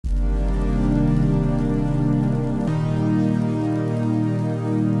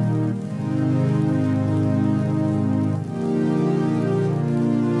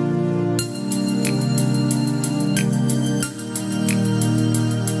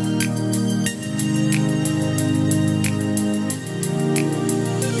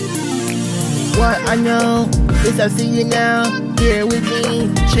What I know is I see you now, here with me,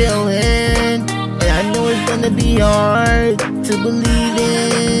 chillin'. And I know it's gonna be hard to believe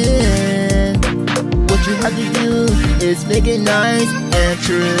in. What you have to do is make it nice and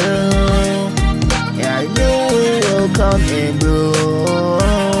true. And I know it will come in blue.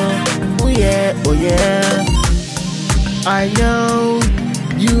 Oh yeah, oh yeah. I know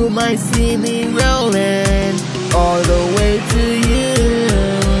you might see me rolling all the way to you.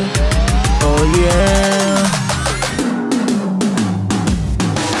 Oh yeah.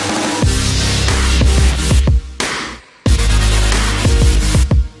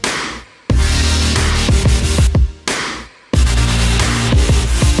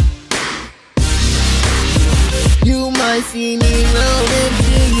 You might see me rolling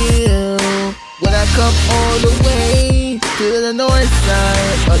to you when I come all the way to the north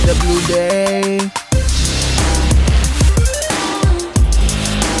side of the Blue Bay.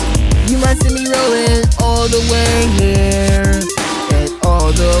 You might see me rolling all the way here and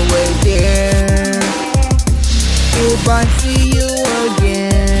all the way there. If I see you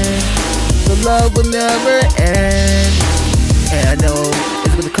again, the love will never end. And I know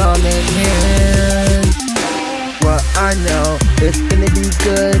it's gonna come in hands. Well, I know it's gonna be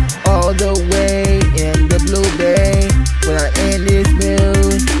good all the way in the Blue Bay. When I end this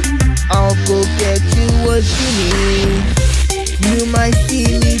mood, I'll go get you what you need. You might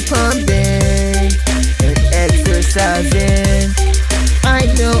see me pumping and exercising. I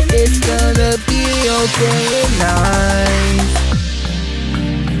know it's gonna be okay and nice.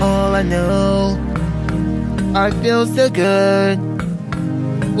 All I know, I feel so good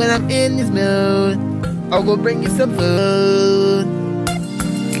when I'm in this mood. I'll go bring you some food.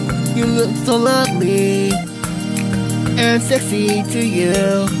 You look so lovely and sexy to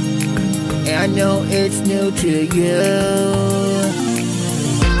you, and I know it's new to you.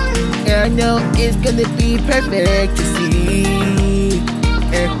 And I know it's gonna be perfect to see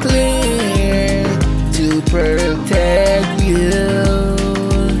and clear to protect you.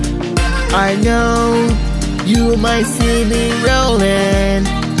 I know you might see me rolling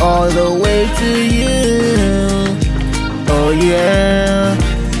all the way to you. Oh yeah.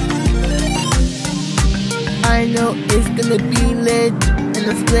 I know it's gonna be lit and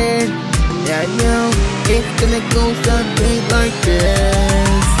a split. And I know it's gonna go something like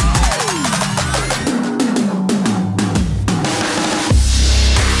this.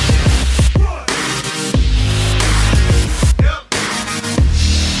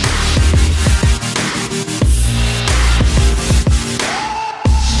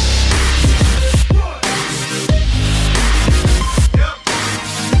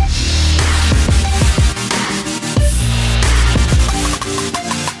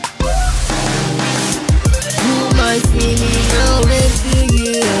 I see me rolling to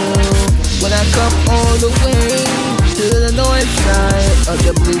you when I come all the way to the north side of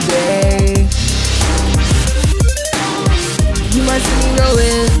the Blue Bay. You might see me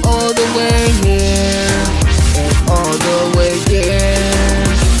rolling all the way here and all the way there.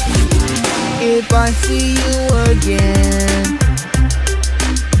 If I see you again,